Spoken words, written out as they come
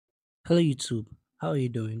Hello YouTube, how are you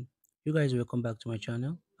doing? You guys welcome back to my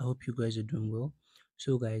channel. I hope you guys are doing well.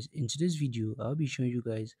 So guys, in today's video, I'll be showing you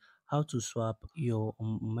guys how to swap your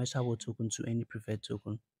metawar token to any preferred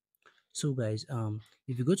token. So guys,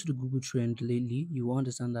 if you go to the Google trend lately, you will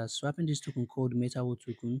understand that swapping this token called metawar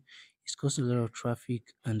token is causing a lot of traffic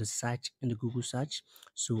and the search in the Google search.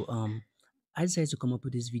 So I decided to come up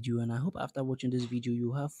with this video, and I hope after watching this video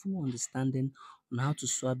you have full understanding on how to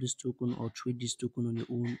swap this token or trade this token on your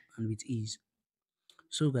own and with ease.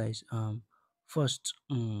 So guys, first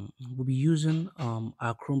we'll be using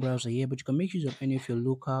our Chrome browser here, but you can make use of any of your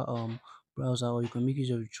local browser, or you can make use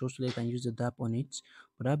of your Trust Wallet and use the dApp on it.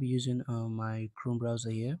 But I'll be using my Chrome browser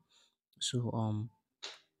here. So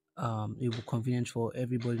it will be convenient for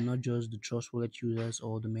everybody, not just the Trust Wallet users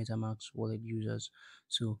or the MetaMask wallet users.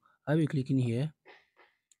 So I'll be clicking here,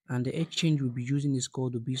 and the exchange we'll be using is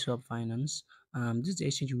called the Bishop Finance. This is the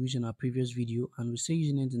exchange we used in our previous video, and we're still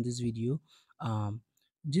using it in this video. Um,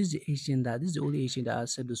 this is the only exchange that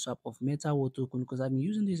accepts the swap of MetaWar token, because I've been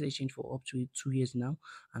using this exchange for up to 2 years now,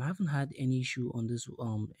 and I haven't had any issue on this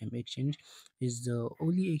exchange. It's the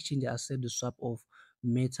only exchange that accepts the swap of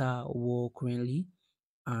MetaWar currently.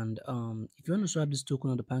 And if you want to swap this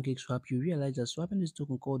token on the Pancake Swap, you realize that swapping this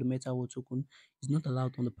token called the MetaWar token is not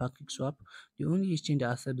allowed on the Pancake Swap. The only exchange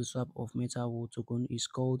that accepts the swap of MetaWar token is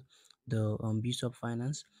called the Bishop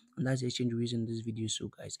Finance, and that's the exchange we're using in this video. So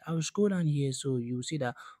guys, I will scroll down here, so you will see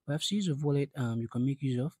that we have series of wallet you can make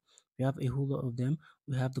use of. We have a whole lot of them.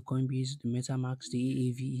 We have the Coinbase, the MetaMask, the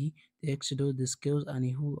AAVE, the Exodus, the Scales, and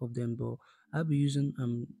a whole of them. But I'll be using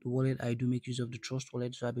the wallet I do make use of, the Trust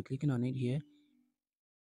wallet. So I'll be clicking on it here.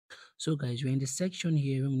 So guys, we're in the section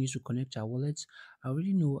here when we need to connect our wallets. I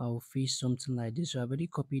already know I'll face something like this, so I've already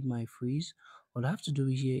copied my freeze. What I have to do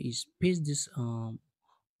here is paste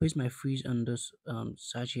my freeze on this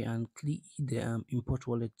search here and click the import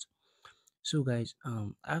wallet. So guys,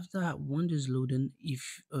 after one is loading,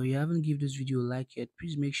 if you haven't give this video a like yet,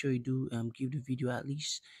 please make sure you do give the video at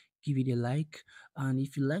least give it a like. And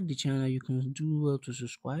if you like the channel, you can do well to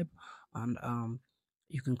subscribe, and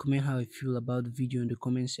you can comment how you feel about the video in the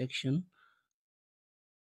comment section.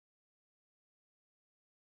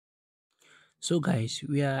 So guys,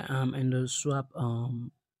 we are in the swap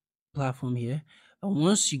platform here. And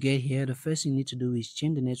once you get here, the first thing you need to do is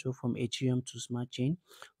change the network from Ethereum to Smart Chain.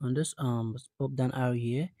 On this pop down arrow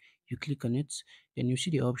here, you click on it, then you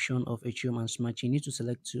see the option of Ethereum and Smart Chain. You need to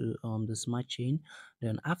select to the Smart Chain.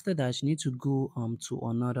 Then after that, you need to go to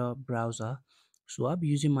another browser. So I'll be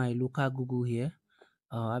using my local Google here.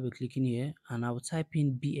 I'll be clicking here, and I will type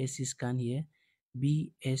in BSC scan here,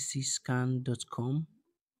 bscscan.com.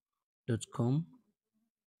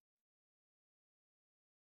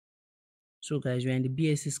 So guys, we're in the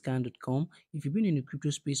bscscan.com. If you've been in the crypto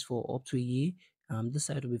space for up to a year, this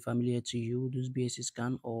site will be familiar to you, this BSC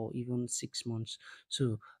scan, or even 6 months.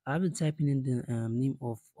 So I've been typing in the name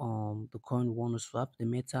of the coin we want to swap, the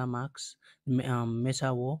MetaMax,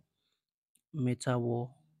 MetaWar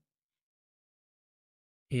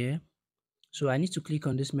here. So I need to click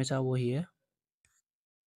on this MetaWar here.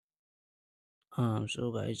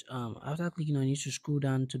 So guys, after clicking on it, to scroll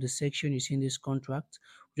down to the section you see in this contract.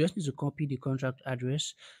 We just need to copy the contract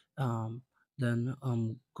address. Then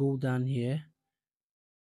go down here,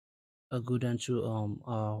 go down to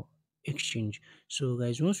our exchange. So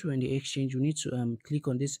guys, once we're in the exchange, we need to click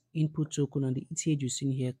on this input token on the ETH you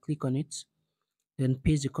see here. Click on it, then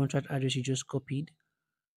paste the contract address you just copied.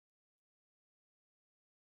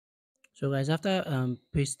 So guys, after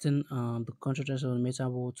pasting the contract address on the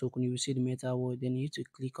MetaWar token, you will see the MetaWar. Then you need to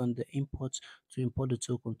click on the import to import the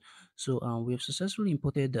token. So we have successfully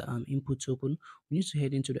imported the input token. We need to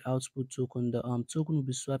head into the output token. The token will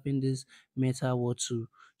be swapping this MetaWar to.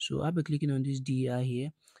 So I'll be clicking on this DEI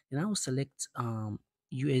here, and I will select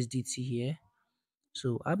USDT here.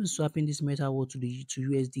 So I'll be swapping this MetaWar to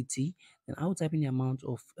USDT, and I'll type in the amount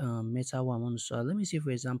of MetaWar I want to swap. Let me say,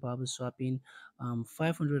 for example, I'll be swapping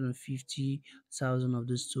 550,000 of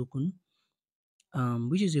this token,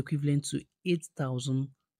 which is equivalent to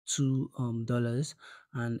 $8,002.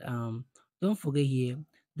 And don't forget here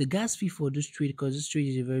the gas fee for this trade, because this trade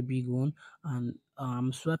is a very big one, and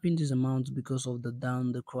I'm swapping this amount because of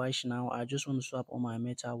the crash. Now I just want to swap on my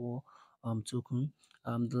MetaWar token.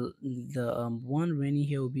 The one running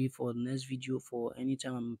here will be for the next video, for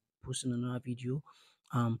anytime I'm posting another video.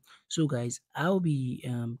 So guys, I'll be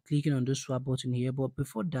clicking on the swap button here, but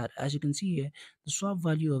before that, as you can see here, the swap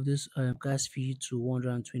value of this gas fee to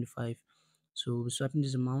 125. So we're swapping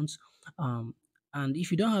this amount. um And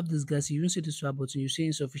if you don't have this gas, you don't see the swap button, you see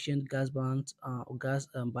insufficient gas balance or gas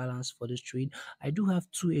balance for this trade. I do have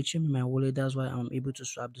 2 HM in my wallet, that's why I'm able to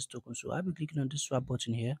swap this token. So I'll be clicking on this swap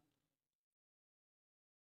button here.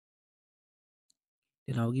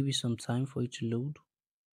 Then I'll give you some time for it to load.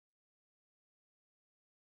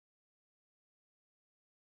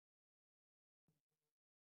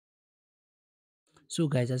 So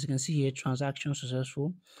guys, as you can see here, transaction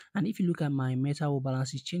successful. And if you look at my metawar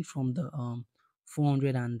balance, it changed from the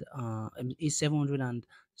 400 and 700 and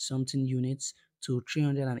something units to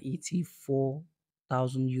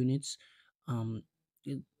 384,000 units, um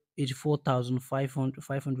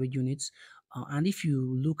 84,500 units. And if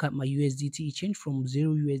you look at my USDT, it changed from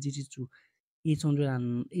 0 USDT to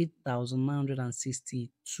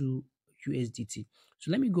 808,962 USDT.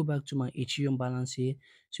 So let me go back to my Ethereum balance here.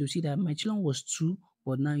 So you see that my Ethereum was 2,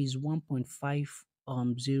 but now is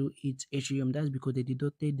 1.508 Ethereum. That's because they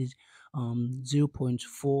deducted this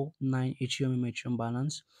 0.49 Ethereum in my Ethereum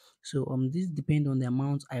balance. So this depends on the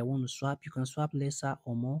amount I want to swap. You can swap lesser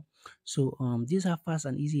or more. So this is how fast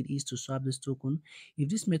and easy it is to swap this token. If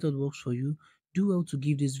this method works for you, do well to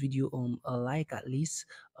give this video a like at least.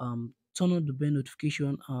 Turn on the bell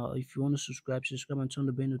notification. If you want to subscribe and turn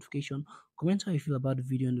the bell notification. Comment how you feel about the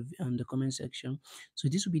video in the comment section. So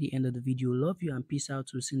this will be the end of the video. Love you and peace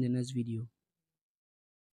out. We'll see you in the next video.